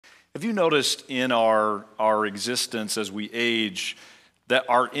Have you noticed in our existence as we age that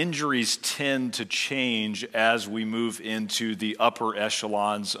our injuries tend to change as we move into the upper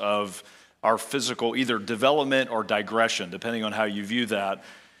echelons of our physical, either development or digression, depending on how you view that?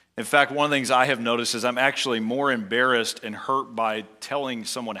 In fact, one of the things I have noticed is I'm actually more embarrassed and hurt by telling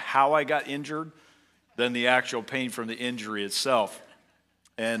someone how I got injured than the actual pain from the injury itself.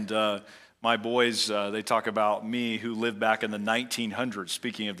 And my boys, they talk about me who lived back in the 1900s,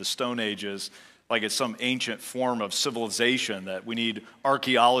 speaking of the Stone Ages, like it's some ancient form of civilization that we need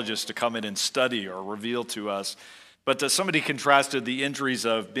archaeologists to come in and study or reveal to us. But somebody contrasted the injuries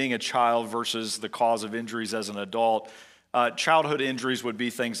of being a child versus the cause of injuries as an adult. Childhood injuries would be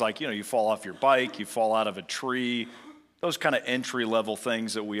things like, you fall off your bike, you fall out of a tree, those kind of entry-level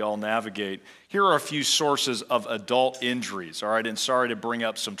things that we all navigate. Here are a few sources of adult injuries, all right? And sorry to bring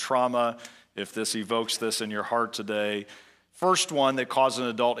up some trauma if this evokes this in your heart today. First one that caused an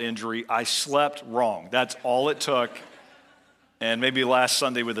adult injury, I slept wrong. That's all it took. And maybe last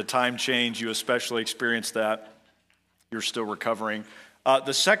Sunday with the time change, you especially experienced that. You're still recovering.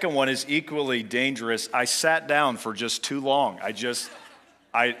 The second one is equally dangerous. I sat down for just too long.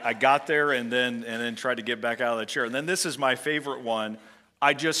 I got there and then tried to get back out of the chair. And then this is my favorite one.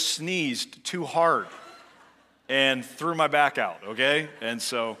 I just sneezed too hard and threw my back out, okay? And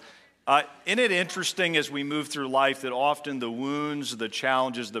so, isn't it interesting as we move through life that often the wounds, the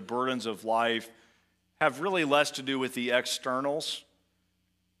challenges, the burdens of life have really less to do with the externals?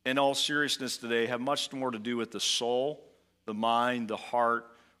 In all seriousness today, have much more to do with the soul, the mind, the heart.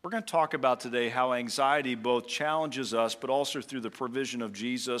 We're going to talk about today how anxiety both challenges us, but also through the provision of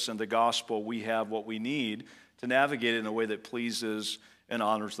Jesus and the gospel, we have what we need to navigate it in a way that pleases and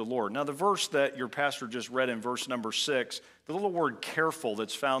honors the Lord. Now, the verse that your pastor just read in verse number 6, the little word careful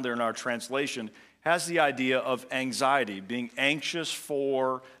that's found there in our translation has the idea of anxiety. Being anxious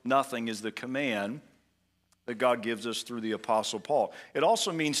for nothing is the command that God gives us through the Apostle Paul. It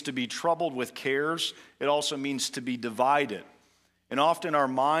also means to be troubled with cares. It also means to be divided. And often our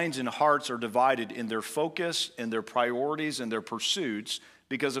minds and hearts are divided in their focus, in their priorities, and their pursuits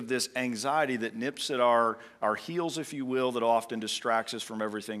because of this anxiety that nips at our heels, if you will, that often distracts us from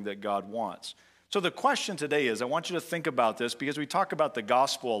everything that God wants. So the question today is, I want you to think about this because we talk about the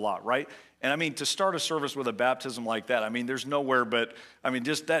gospel a lot, right? And I mean, to start a service with a baptism like that, I mean, there's nowhere but, I mean,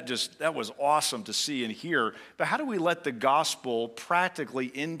 that was awesome to see and hear. But how do we let the gospel practically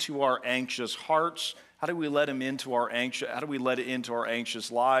into our anxious hearts? How do we let it into our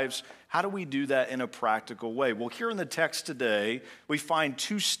anxious lives? How do we do that in a practical way? Well, here in the text today, we find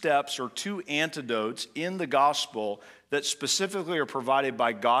two steps or two antidotes in the gospel that specifically are provided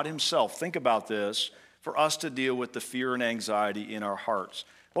by God himself. Think about this, for us to deal with the fear and anxiety in our hearts.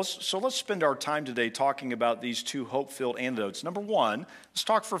 So let's spend our time today talking about these two hope-filled antidotes. Number one, let's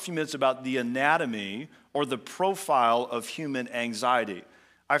talk for a few minutes about the anatomy or the profile of human anxiety.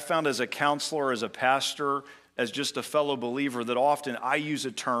 I found as a counselor, as a pastor, as just a fellow believer that often I use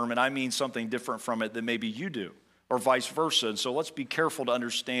a term and I mean something different from it than maybe you do, or vice versa. And so let's be careful to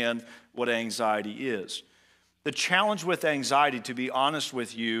understand what anxiety is. The challenge with anxiety, to be honest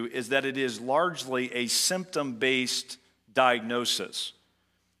with you, is that it is largely a symptom-based diagnosis.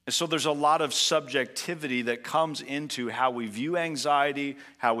 And so there's a lot of subjectivity that comes into how we view anxiety,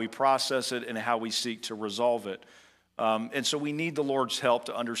 how we process it, and how we seek to resolve it. And so we need the Lord's help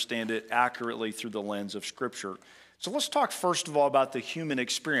to understand it accurately through the lens of Scripture. So let's talk first of all about the human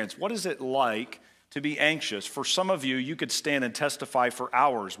experience. What is it like to be anxious? For some of you, you could stand and testify for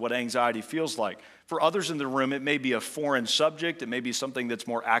hours what anxiety feels like. For others in the room, it may be a foreign subject. It may be something that's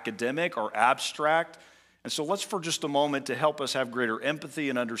more academic or abstract. And so let's, for just a moment, to help us have greater empathy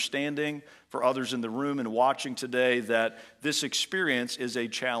and understanding for others in the room and watching today, that this experience is a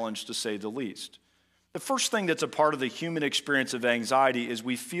challenge to say the least. The first thing that's a part of the human experience of anxiety is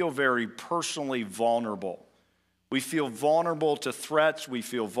we feel very personally vulnerable. We feel vulnerable to threats. We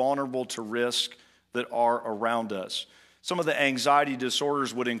feel vulnerable to risk that are around us. Some of the anxiety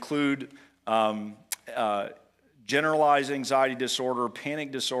disorders would include generalized anxiety disorder,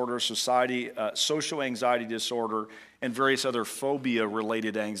 panic disorder, social anxiety disorder, and various other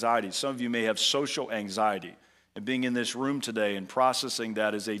phobia-related anxieties. Some of you may have social anxiety, and being in this room today and processing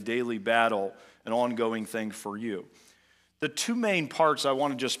that is a daily battle, an ongoing thing for you. The two main parts I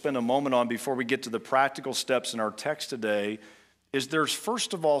want to just spend a moment on before we get to the practical steps in our text today is there's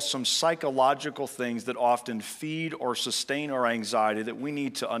first of all some psychological things that often feed or sustain our anxiety that we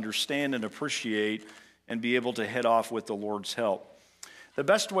need to understand and appreciate and be able to head off with the Lord's help. The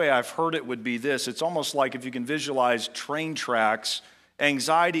best way I've heard it would be this. It's almost like if you can visualize train tracks,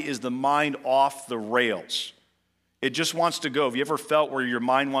 anxiety is the mind off the rails. It just wants to go. Have you ever felt where your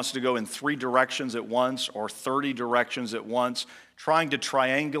mind wants to go in 3 directions at once or 30 directions at once, trying to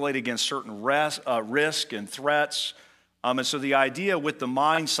triangulate against certain risk and threats? And so the idea with the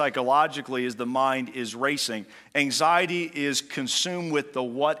mind psychologically is the mind is racing. Anxiety is consumed with the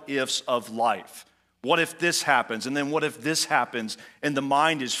what-ifs of life. What if this happens? And then what if this happens? And the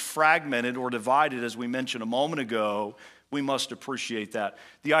mind is fragmented or divided, as we mentioned a moment ago. We must appreciate that.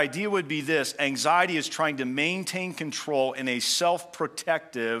 The idea would be this: anxiety is trying to maintain control in a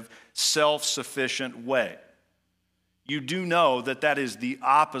self-protective, self-sufficient way. You do know that that is the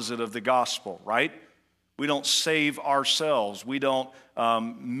opposite of the gospel, right? We don't save ourselves. We don't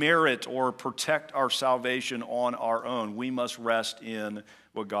merit or protect our salvation on our own. We must rest in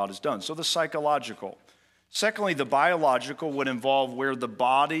what God has done. So the psychological. Secondly, the biological would involve where the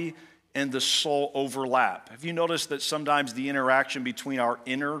body and the soul overlap. Have you noticed that sometimes the interaction between our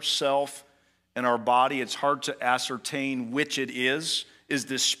inner self and our body, it's hard to ascertain which it is? Is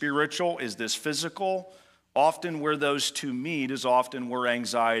this spiritual? Is this physical? Often where those two meet is often where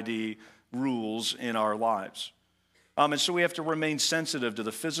anxiety rules in our lives. And so we have to remain sensitive to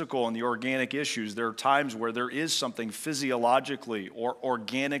the physical and the organic issues. There are times where there is something physiologically or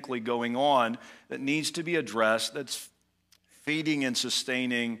organically going on that needs to be addressed, that's feeding and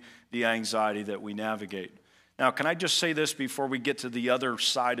sustaining the anxiety that we navigate. Now, can I just say this before we get to the other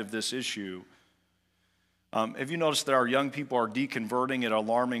side of this issue? Have you noticed that our young people are deconverting at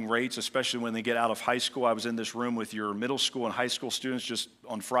alarming rates, especially when they get out of high school? I was in this room with your middle school and high school students just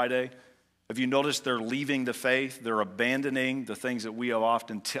on Friday. Have you noticed they're leaving the faith? They're abandoning the things that we have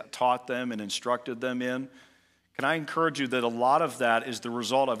often taught them and instructed them in. Can I encourage you that a lot of that is the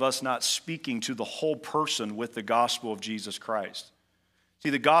result of us not speaking to the whole person with the gospel of Jesus Christ? See,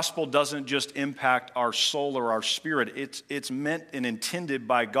 the gospel doesn't just impact our soul or our spirit. It's meant and intended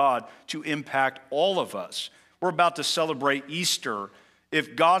by God to impact all of us. We're about to celebrate Easter.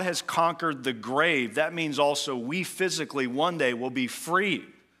 If God has conquered the grave, that means also we physically one day will be free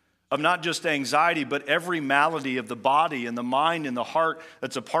of not just anxiety, but every malady of the body and the mind and the heart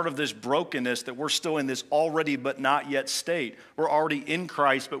that's a part of this brokenness, that we're still in this already but not yet state. We're already in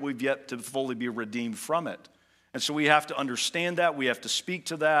Christ, but we've yet to fully be redeemed from it. And so we have to understand that, we have to speak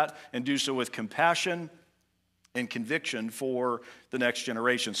to that, and do so with compassion and conviction for the next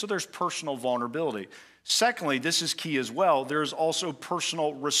generation. So there's personal vulnerability. Secondly, this is key as well, there's also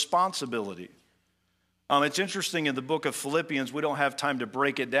personal responsibility. It's interesting in the book of Philippians, we don't have time to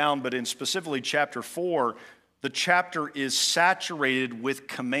break it down, but in specifically chapter 4, the chapter is saturated with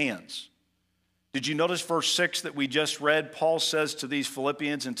commands. Did you notice verse 6 that we just read? Paul says to these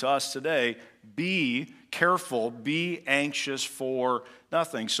Philippians and to us today, be careful, be anxious for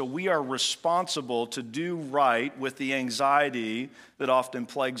nothing. So we are responsible to do right with the anxiety that often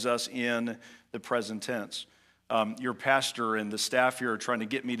plagues us in the present tense. Your pastor and the staff here are trying to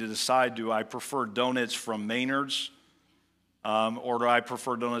get me to decide, do I prefer donuts from Maynard's or do I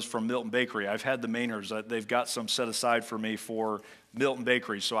prefer donuts from Milton Bakery? I've had the Maynard's. They've got some set aside for me for Milton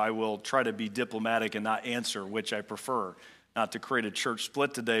Bakery, so I will try to be diplomatic and not answer which I prefer, not to create a church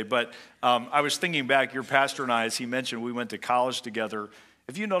split today. But I was thinking back, your pastor and I, as he mentioned, we went to college together.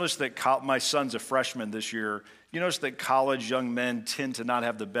 Have you noticed that my son's a freshman this year? You notice that college young men tend to not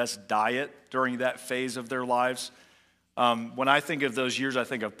have the best diet during that phase of their lives? When I think of those years, I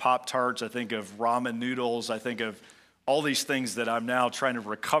think of Pop-Tarts, I think of ramen noodles, I think of all these things that I'm now trying to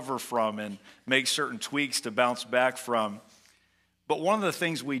recover from and make certain tweaks to bounce back from. But one of the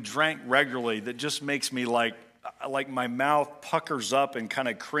things we drank regularly that just makes me like my mouth puckers up and kind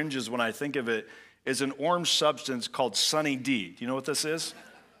of cringes when I think of it is an orange substance called Sunny D. Do you know what this is?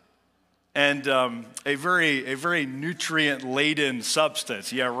 And a very nutrient-laden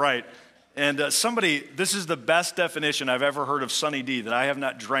substance. Yeah, right. And this is the best definition I've ever heard of Sunny D that I have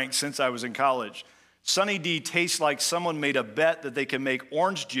not drank since I was in college. Sunny D tastes like someone made a bet that they can make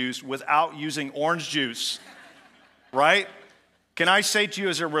orange juice without using orange juice, right? Can I say to you,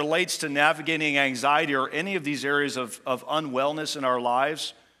 as it relates to navigating anxiety or any of these areas of unwellness in our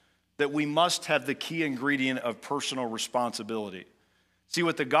lives, that we must have the key ingredient of personal responsibility. See,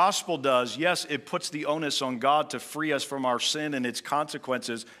 what the gospel does, yes, it puts the onus on God to free us from our sin and its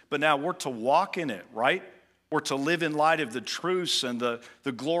consequences, but now we're to walk in it, right? We're to live in light of the truths and the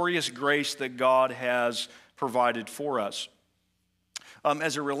glorious grace that God has provided for us.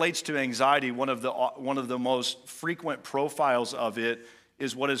 As it relates to anxiety, one of the most frequent profiles of it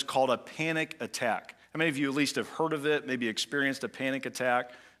is what is called a panic attack. How many of you at least have heard of it, maybe experienced a panic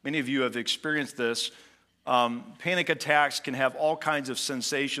attack? Many of you have experienced this. Panic attacks can have all kinds of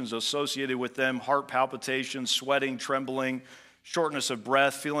sensations associated with them: heart palpitations, sweating, trembling, shortness of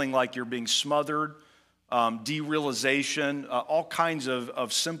breath, feeling like you're being smothered. derealization, all kinds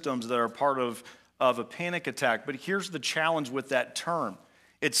of symptoms that are part of a panic attack. But here's the challenge with that term.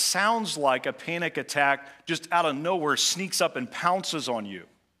 It sounds like a panic attack just out of nowhere sneaks up and pounces on you.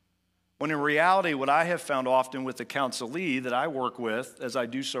 When in reality, what I have found often with the counselee that I work with, as I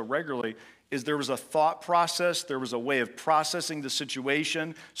do so regularly, is there was a thought process, there was a way of processing the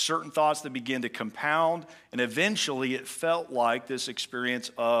situation, certain thoughts that began to compound, and eventually it felt like this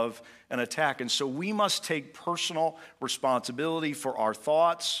experience of an attack. And so we must take personal responsibility for our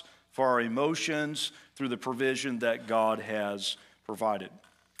thoughts, for our emotions, through the provision that God has provided.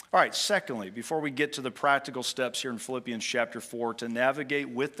 All right, secondly, before we get to the practical steps here in Philippians chapter 4 to navigate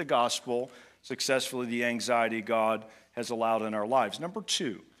with the gospel successfully the anxiety God has allowed in our lives. Number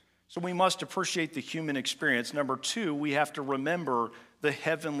two, so we must appreciate the human experience. Number two, we have to remember the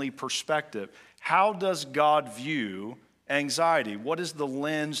heavenly perspective. How does God view anxiety? What is the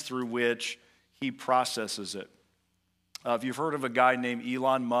lens through which he processes it? If you've heard of a guy named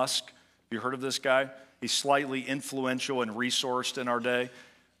Elon Musk, have you heard of this guy? He's slightly influential and resourced in our day.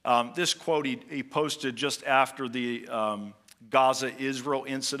 This quote he posted just after the Gaza-Israel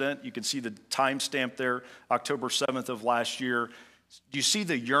incident. You can see the timestamp there, October 7th of last year. Do you see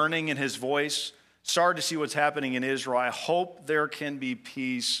the yearning in his voice? Sorry to see what's happening in Israel. I hope there can be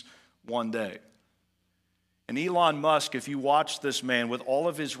peace one day. And Elon Musk, if you watch this man with all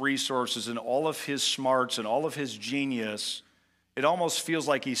of his resources and all of his smarts and all of his genius, it almost feels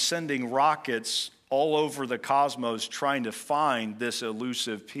like he's sending rockets all over the cosmos trying to find this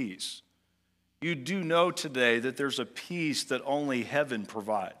elusive peace. You do know today that there's a peace that only heaven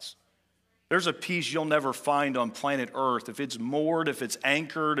provides. There's a peace you'll never find on planet Earth if it's moored, if it's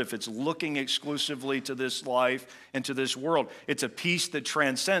anchored, if it's looking exclusively to this life and to this world. It's a peace that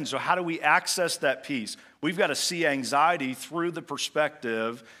transcends. So how do we access that peace? We've got to see anxiety through the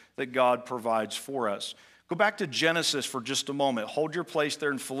perspective that God provides for us. Go back to Genesis for just a moment. Hold your place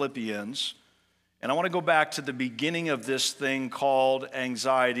there in Philippians. And I want to go back to the beginning of this thing called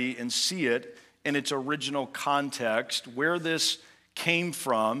anxiety and see it in its original context, where this came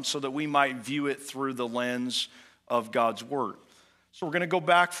from, so that we might view it through the lens of God's Word. So we're going to go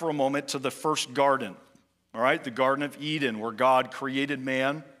back for a moment to the first garden, all right, the Garden of Eden, where God created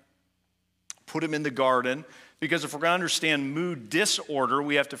man, put him in the garden, because if we're going to understand mood disorder,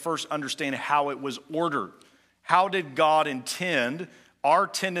 we have to first understand how it was ordered. How did God intend our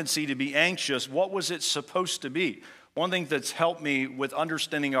tendency to be anxious? What was it supposed to be? One thing that's helped me with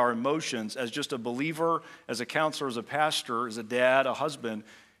understanding our emotions as just a believer, as a counselor, as a pastor, as a dad, a husband,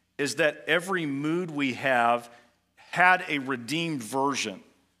 is that every mood we have had a redeemed version.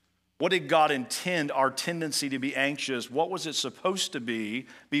 What did God intend our tendency to be anxious? What was it supposed to be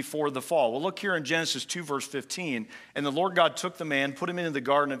before the fall? Well, look here in Genesis 2, verse 15. And the Lord God took the man, put him into the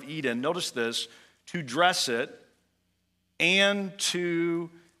Garden of Eden, notice this, to dress it and to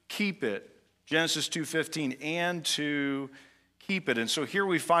keep it. Genesis 2:15, and to keep it. And so here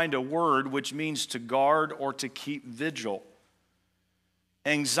we find a word which means to guard or to keep vigil.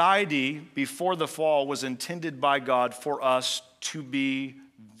 Anxiety before the fall was intended by God for us to be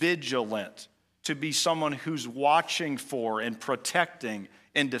vigilant, to be someone who's watching for and protecting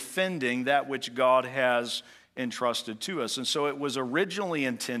and defending that which God has entrusted to us. And so it was originally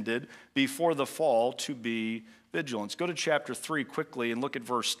intended before the fall to be vigilant. Let's go to chapter 3 quickly and look at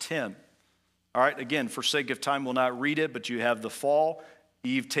verse 10. All right, again, for sake of time, we'll not read it, but you have the fall.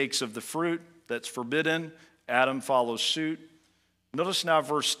 Eve takes of the fruit that's forbidden. Adam follows suit. Notice now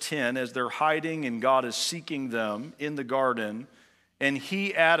verse 10, as they're hiding and God is seeking them in the garden. And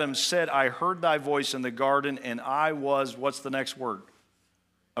he, Adam, said, I heard thy voice in the garden, and I was, what's the next word?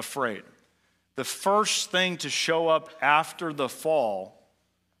 Afraid. The first thing to show up after the fall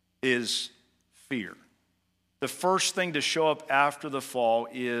is fear. The first thing to show up after the fall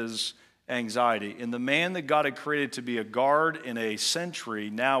is anxiety. And the man that God had created to be a guard in a sentry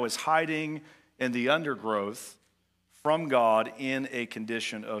now is hiding in the undergrowth from God in a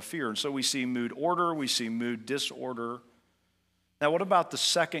condition of fear. And so we see mood order, we see mood disorder. Now, what about the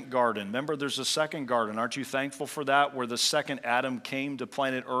second garden? Remember, there's a second garden. Aren't you thankful for that, where the second Adam came to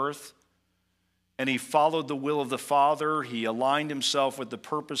planet Earth? And he followed the will of the Father. He aligned himself with the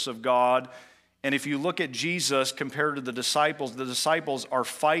purpose of God. And if you look at Jesus compared to the disciples are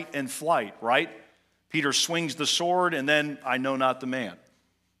fight and flight, right? Peter swings the sword, and then I know not the man.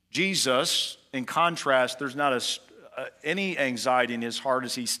 Jesus, in contrast, there's not any anxiety in his heart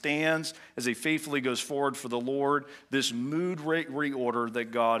as he stands, as he faithfully goes forward for the Lord, this mood reorder that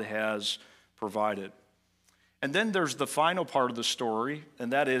God has provided. And then there's the final part of the story,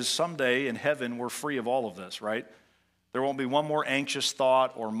 and that is someday in heaven we're free of all of this, right? There won't be one more anxious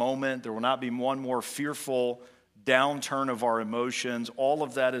thought or moment. There will not be one more fearful downturn of our emotions. All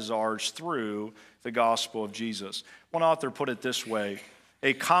of that is ours through the gospel of Jesus. One author put it this way: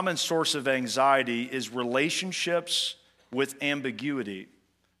 a common source of anxiety is relationships with ambiguity,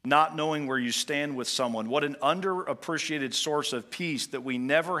 not knowing where you stand with someone. What an underappreciated source of peace that we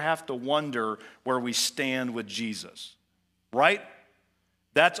never have to wonder where we stand with Jesus, right?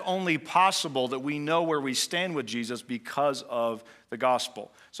 That's only possible that we know where we stand with Jesus because of the gospel.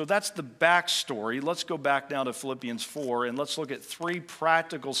 So that's the backstory. Let's go back now to Philippians 4, and let's look at 3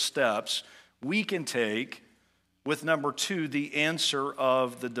 practical steps we can take with number 2, the answer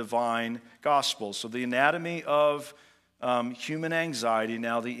of the divine gospel. So the anatomy of human anxiety,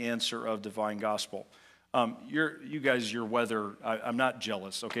 now the answer of divine gospel. You guys, your weather, I'm not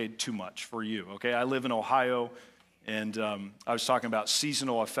jealous, okay, too much for you, okay? I live in Ohio. And I was talking about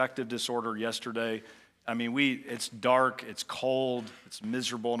seasonal affective disorder yesterday. I mean, it's dark, it's cold, it's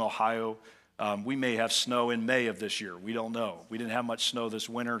miserable in Ohio. We may have snow in May of this year. We don't know. We didn't have much snow this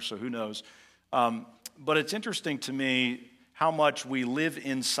winter, so who knows. But it's interesting to me how much we live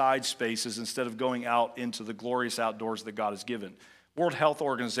inside spaces instead of going out into the glorious outdoors that God has given. World Health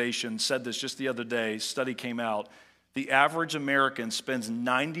Organization said this just the other day. A study came out. The average American spends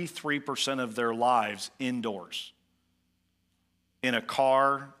 93% of their lives indoors. In a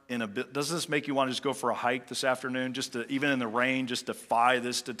car, doesn't this make you want to just go for a hike this afternoon, even in the rain, just defy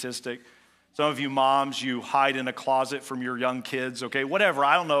this statistic? Some of you moms, you hide in a closet from your young kids, okay, whatever,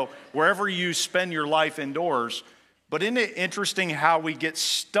 I don't know, wherever you spend your life indoors. But isn't it interesting how we get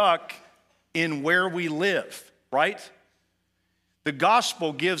stuck in where we live, right? The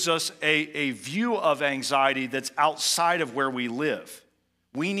gospel gives us a view of anxiety that's outside of where we live.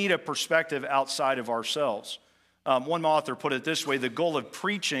 We need a perspective outside of ourselves. One author put it this way: the goal of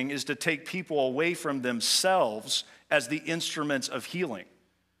preaching is to take people away from themselves as the instruments of healing.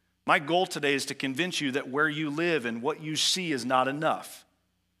 My goal today is to convince you that where you live and what you see is not enough.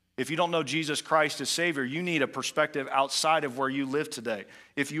 If you don't know Jesus Christ as Savior, you need a perspective outside of where you live today.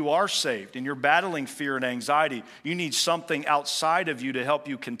 If you are saved and you're battling fear and anxiety, you need something outside of you to help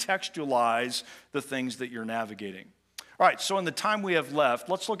you contextualize the things that you're navigating. All right, so in the time we have left,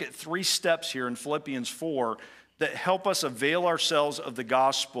 let's look at 3 steps here in Philippians 4 that help us avail ourselves of the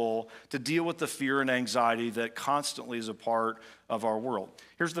gospel to deal with the fear and anxiety that constantly is a part of our world.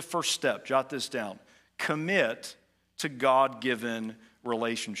 Here's the first step. Jot this down. Commit to God-given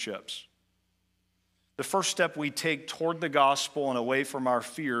relationships. The first step we take toward the gospel and away from our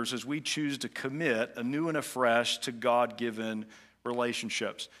fears is we choose to commit anew and afresh to God-given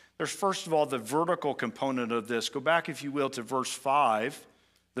relationships. There's first of all the vertical component of this. Go back, if you will, to verse 5.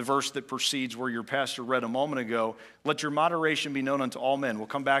 The verse that precedes where your pastor read a moment ago. Let your moderation be known unto all men. We'll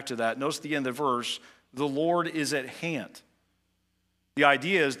come back to that. Notice the end of the verse. The Lord is at hand. The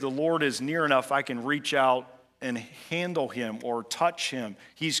idea is the Lord is near enough I can reach out and handle him or touch him.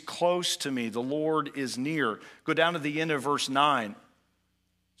 He's close to me. The Lord is near. Go down to the end of verse 9.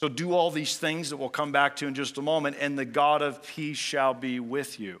 So do all these things that we'll come back to in just a moment, and the God of peace shall be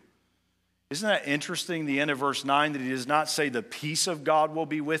with you. Isn't that interesting, the end of verse 9, that he does not say the peace of God will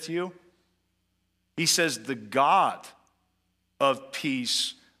be with you? He says the God of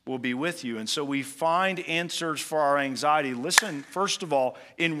peace will be with you. And so we find answers for our anxiety. Listen, first of all,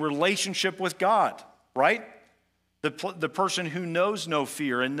 in relationship with God, right? The person who knows no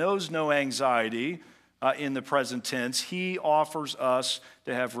fear and knows no anxiety in the present tense, he offers us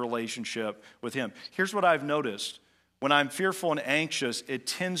to have relationship with him. Here's what I've noticed. When I'm fearful and anxious, it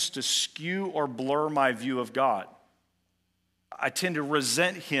tends to skew or blur my view of God. I tend to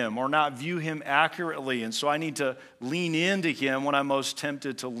resent him or not view him accurately, and so I need to lean into him when I'm most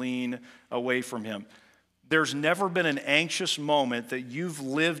tempted to lean away from him. There's never been an anxious moment that you've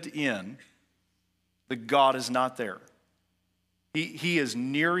lived in that God is not there. He is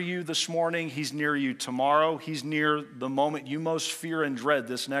near you this morning. He's near you tomorrow. He's near the moment you most fear and dread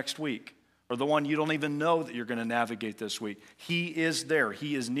this next week, or the one you don't even know that you're going to navigate this week. He is there.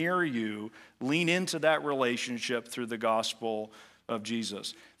 He is near you. Lean into that relationship through the gospel of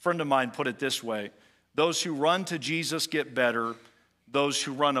Jesus. A friend of mine put it this way: those who run to Jesus get better. Those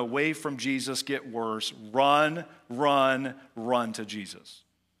who run away from Jesus get worse. Run, run, run to Jesus.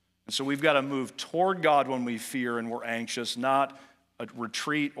 And so we've got to move toward God when we fear and we're anxious, not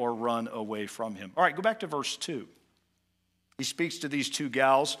retreat or run away from him. All right, go back to verse 2. He speaks to these 2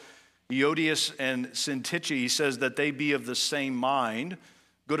 gals, Eodias and Syntyche. He says that they be of the same mind.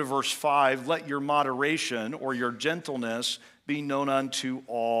 Go to verse 5. Let your moderation or your gentleness be known unto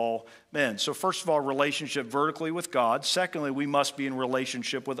all men. So first of all, relationship vertically with God. Secondly, we must be in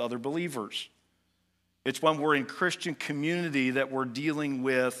relationship with other believers. It's when we're in Christian community that we're dealing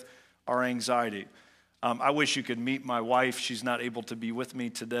with our anxiety. I wish you could meet my wife. She's not able to be with me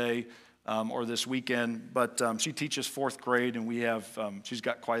today or this weekend, but she teaches fourth grade, and she's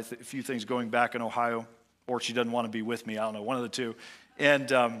got quite a few things going back in Ohio, or she doesn't want to be with me. I don't know, one of the two.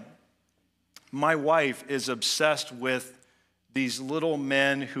 And my wife is obsessed with these little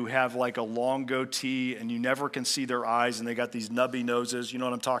men who have like a long goatee, and you never can see their eyes, and they got these nubby noses. You know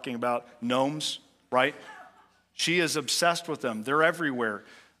what I'm talking about? Gnomes, right? She is obsessed with them. They're everywhere.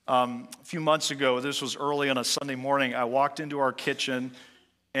 A few months ago, this was early on a Sunday morning, I walked into our kitchen,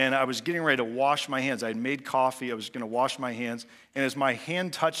 and I was getting ready to wash my hands. I had made coffee. I was going to wash my hands. And as my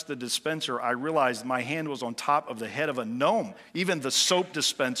hand touched the dispenser, I realized my hand was on top of the head of a gnome. Even the soap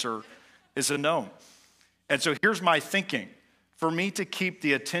dispenser is a gnome. And so here's my thinking. For me to keep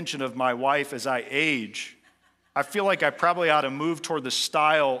the attention of my wife as I age, I feel like I probably ought to move toward the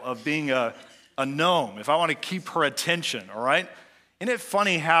style of being a gnome if I want to keep her attention, all right? Isn't it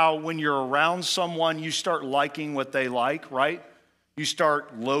funny how when you're around someone, you start liking what they like, right? You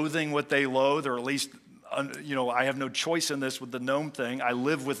start loathing what they loathe, or at least, I have no choice in this with the gnome thing. I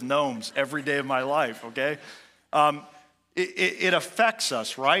live with gnomes every day of my life, okay? It affects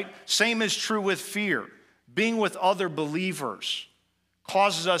us, right? Same is true with fear. Being with other believers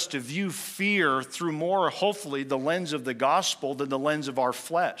causes us to view fear through more, hopefully, the lens of the gospel than the lens of our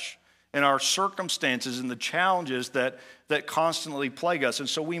flesh and our circumstances and the challenges that constantly plague us. And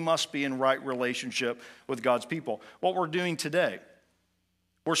so we must be in right relationship with God's people. What we're doing today,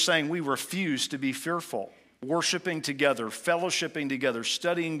 we're saying we refuse to be fearful. Worshiping together, fellowshipping together,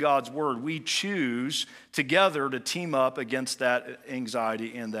 studying God's word. We choose together to team up against that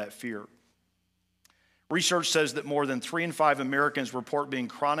anxiety and that fear. Research says that more than 3 in 5 Americans report being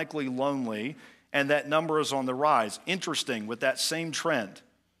chronically lonely, and that number is on the rise. Interesting, with that same trend.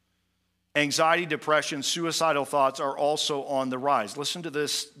 Anxiety, depression, suicidal thoughts are also on the rise. Listen to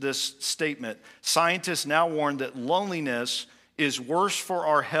this statement. Scientists now warn that loneliness is worse for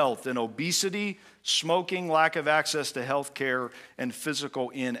our health than obesity, smoking, lack of access to health care, and physical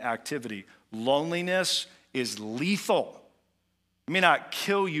inactivity. Loneliness is lethal. It may not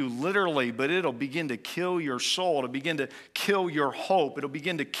kill you literally, but it'll begin to kill your soul. It'll begin to kill your hope. It'll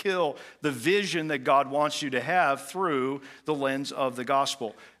begin to kill the vision that God wants you to have through the lens of the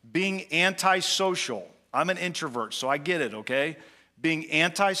gospel. Being antisocial, I'm an introvert, so I get it, okay? Being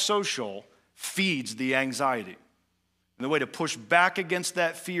antisocial feeds the anxiety. And the way to push back against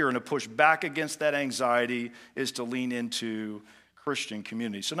that fear and to push back against that anxiety is to lean into Christian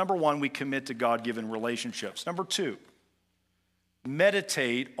community. So number 1, we commit to God-given relationships. Number 2,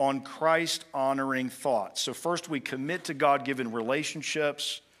 meditate on Christ-honoring thoughts. So first, we commit to God-given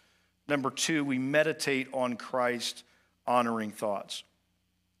relationships. Number 2, we meditate on Christ-honoring thoughts.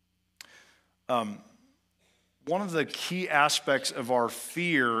 One of the key aspects of our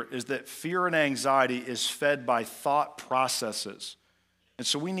fear is that fear and anxiety is fed by thought processes. And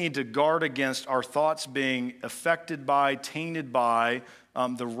so we need to guard against our thoughts being affected by, tainted by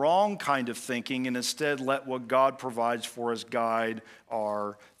the wrong kind of thinking, and instead let what God provides for us guide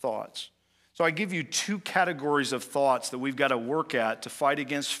our thoughts. So I give you 2 categories of thoughts that we've got to work at to fight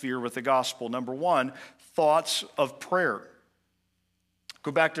against fear with the gospel. Number 1, thoughts of prayer.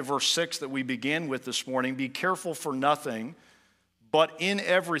 Go back to verse 6 that we began with this morning. Be careful for nothing, but in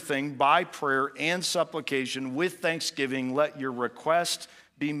everything, by prayer and supplication, with thanksgiving, let your request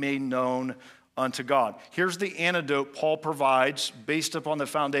be made known unto God. Here's the antidote Paul provides based upon the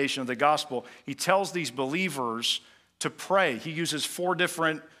foundation of the gospel. He tells these believers to pray. He uses 4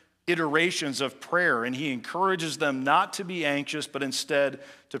 different iterations of prayer, and he encourages them not to be anxious, but instead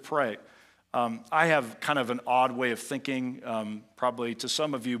to pray. I have kind of an odd way of thinking, probably to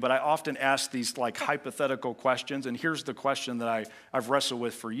some of you, but I often ask these like hypothetical questions, and here's the question that I've wrestled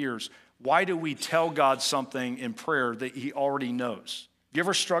with for years. Why do we tell God something in prayer that he already knows? Do you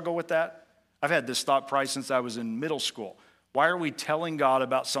ever struggle with that? I've had this thought probably since I was in middle school. Why are we telling God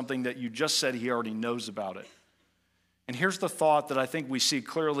about something that you just said he already knows about it? And here's the thought that I think we see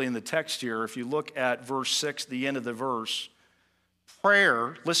clearly in the text here. If you look at verse 6, the end of the verse,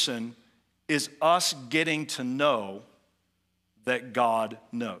 prayer, listen, is us getting to know that God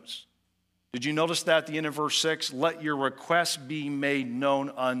knows. Did you notice that at the end of verse 6? Let your requests be made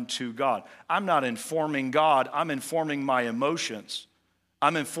known unto God. I'm not informing God. I'm informing my emotions.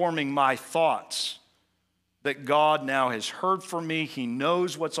 I'm informing my thoughts that God now has heard from me. He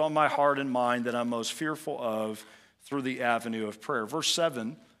knows what's on my heart and mind that I'm most fearful of through the avenue of prayer. Verse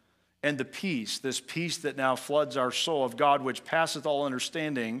 7, and the peace, this peace that now floods our soul of God, which passeth all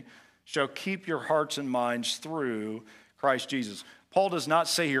understanding, shall keep your hearts and minds through Christ Jesus. Paul does not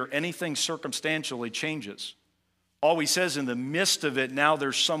say here anything circumstantially changes. All he says in the midst of it, now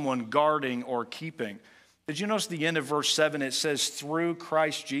there's someone guarding or keeping. Did you notice the end of verse 7? It says, through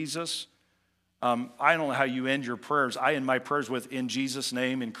Christ Jesus. I don't know how you end your prayers. I end my prayers with, in Jesus'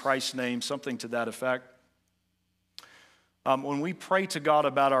 name, in Christ's name, something to that effect. When we pray to God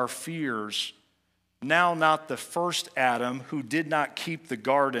about our fears, now not the first Adam who did not keep the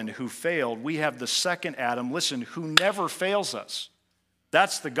garden, who failed. We have the second Adam, listen, who never fails us.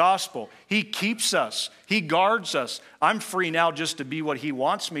 That's the gospel. He keeps us. He guards us. I'm free now just to be what he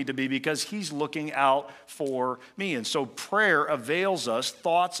wants me to be because he's looking out for me. And so prayer avails us,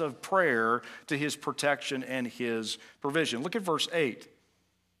 thoughts of prayer, to his protection and his provision. Look at verse 8.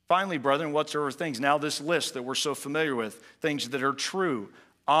 Finally, brethren, whatsoever things. Now this list that we're so familiar with, things that are true,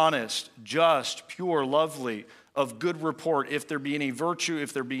 honest, just, pure, lovely, of good report, if there be any virtue,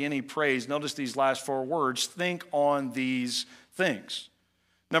 if there be any praise. Notice these last four words. Think on these things.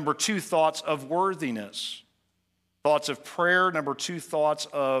 Number 2, thoughts of worthiness. Thoughts of prayer. Number 2, thoughts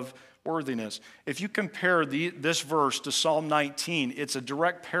of worthiness. If you compare this verse to Psalm 19, it's a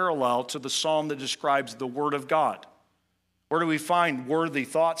direct parallel to the psalm that describes the Word of God. Where do we find worthy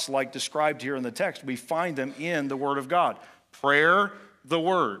thoughts like described here in the text? We find them in the Word of God. Prayer, the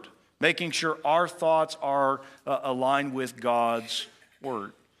Word. Making sure our thoughts are aligned with God's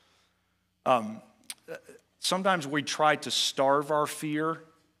Word. Sometimes we try to starve our fear.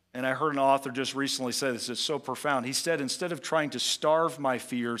 And I heard an author just recently say this, it's so profound. He said, instead of trying to starve my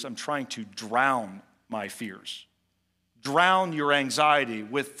fears, I'm trying to drown my fears. Drown your anxiety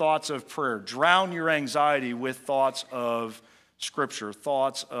with thoughts of prayer. Drown your anxiety with thoughts of Scripture,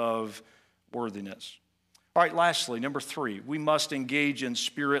 thoughts of worthiness. All right, lastly, number 3, we must engage in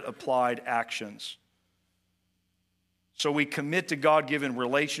Spirit-applied actions. So we commit to God-given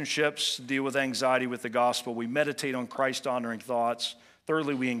relationships, deal with anxiety with the gospel. We meditate on Christ-honoring thoughts.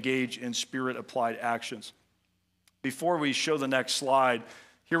 Thirdly, we engage in Spirit-applied actions. Before we show the next slide,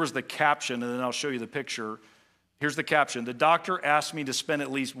 here was the caption, and then I'll show you the picture. Here's the caption. The doctor asked me to spend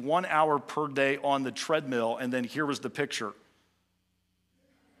at least 1 hour per day on the treadmill, and then here was the picture.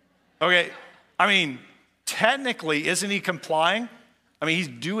 Okay, technically, isn't he complying? He's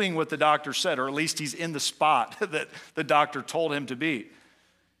doing what the doctor said, or at least he's in the spot that the doctor told him to be.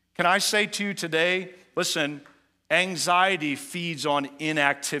 Can I say to you today, listen, anxiety feeds on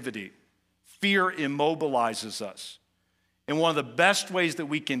inactivity. Fear immobilizes us. And one of the best ways that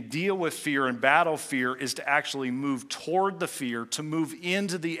we can deal with fear and battle fear is to actually move toward the fear, to move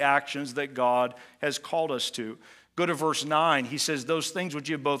into the actions that God has called us to. Go to verse 9. He says, those things which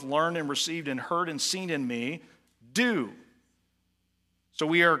you have both learned and received and heard and seen in me, do. So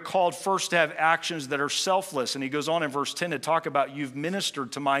we are called first to have actions that are selfless. And he goes on in verse 10 to talk about you've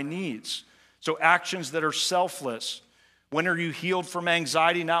ministered to my needs. So actions that are selfless. When are you healed from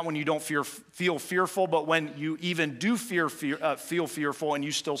anxiety? Not when you don't feel fearful, but when you even do feel fearful and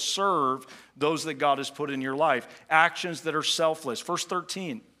you still serve those that God has put in your life. Actions that are selfless. Verse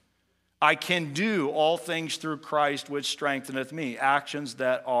 13, I can do all things through Christ which strengtheneth me. Actions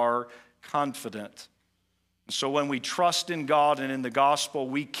that are confident. So when we trust in God and in the gospel,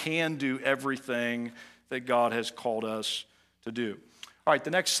 we can do everything that God has called us to do. All right,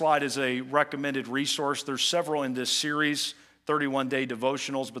 the next slide is a recommended resource. There's several in this series, 31-day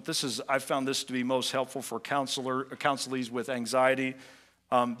devotionals, but I found this to be most helpful for counselees with anxiety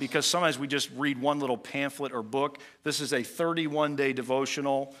because sometimes we just read one little pamphlet or book. This is a 31-day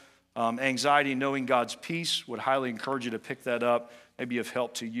devotional, Anxiety, Knowing God's Peace. Would highly encourage you to pick that up, maybe of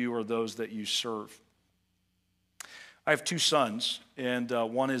help to you or those that you serve. I have 2 sons, and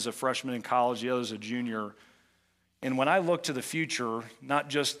one is a freshman in college, the other is a junior. And when I look to the future, not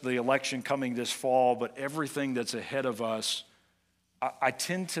just the election coming this fall, but everything that's ahead of us, I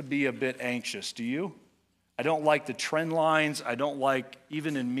tend to be a bit anxious. Do you? I don't like the trend lines. I don't like,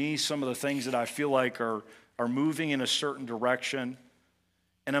 even in me, some of the things that I feel like are moving in a certain direction.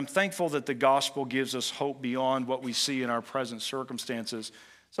 And I'm thankful that the gospel gives us hope beyond what we see in our present circumstances.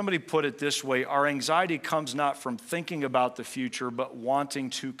 Somebody put it this way, our anxiety comes not from thinking about the future, but wanting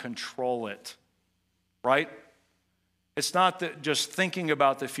to control it, right? It's not that just thinking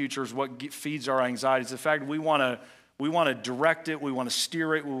about the future is what feeds our anxiety. It's the fact we want to direct it, we want to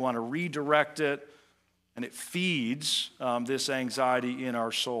steer it, we want to redirect it, and it feeds this anxiety in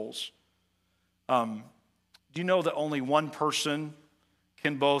our souls. Do you know that only one person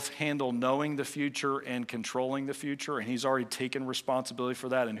can both handle knowing the future and controlling the future, and he's already taken responsibility for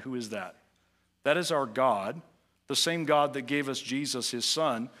that, and who is that? That is our God, the same God that gave us Jesus, his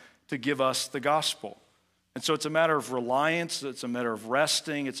son, to give us the gospel. And so it's a matter of reliance, it's a matter of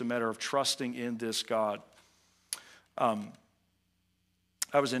resting, it's a matter of trusting in this God.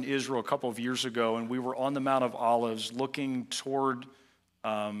 I was in Israel a couple of years ago, and we were on the Mount of Olives looking toward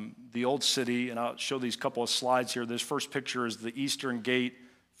the old city, and I'll show these couple of slides here. This first picture is the eastern gate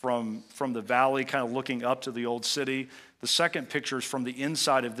from the valley, kind of looking up to the old city. The second picture is from the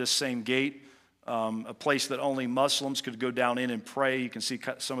inside of this same gate, a place that only Muslims could go down in and pray. You can see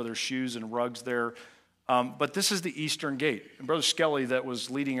some of their shoes and rugs there. But this is the eastern gate. And Brother Skelly, that was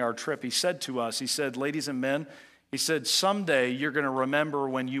leading our trip, he said to us, he said, ladies and men, he said, someday you're going to remember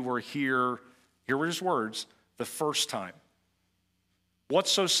when you were here were his words, the first time. What's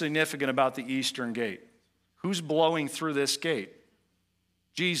so significant about the eastern gate? Who's blowing through this gate?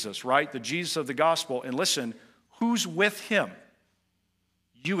 Jesus, right? The Jesus of the gospel. And listen, who's with him?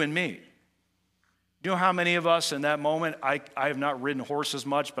 You and me. You know how many of us in that moment, I have not ridden horses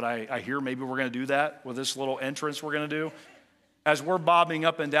much, but I hear maybe we're going to do that with this little entrance we're going to do. As we're bobbing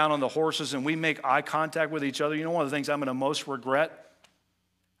up and down on the horses and we make eye contact with each other, you know one of the things I'm going to most regret?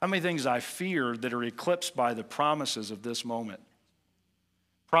 How many things I fear that are eclipsed by the promises of this moment?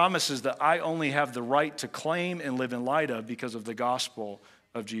 Promises that I only have the right to claim and live in light of because of the gospel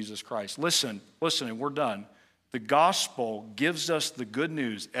of Jesus Christ. Listen, and we're done. The gospel gives us the good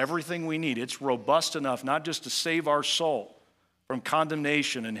news, everything we need. It's robust enough not just to save our soul from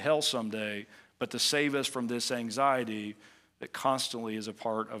condemnation and hell someday, but to save us from this anxiety that constantly is a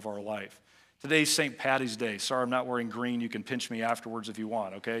part of our life. Today's St. Patty's Day. Sorry, I'm not wearing green. You can pinch me afterwards if you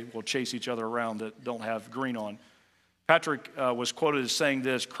want, okay? We'll chase each other around that don't have green on. Patrick was quoted as saying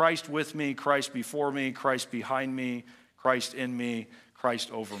this: Christ with me, Christ before me, Christ behind me, Christ in me,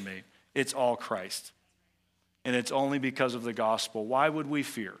 Christ over me. It's all Christ. And it's only because of the gospel. Why would we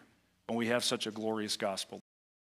fear when we have such a glorious gospel?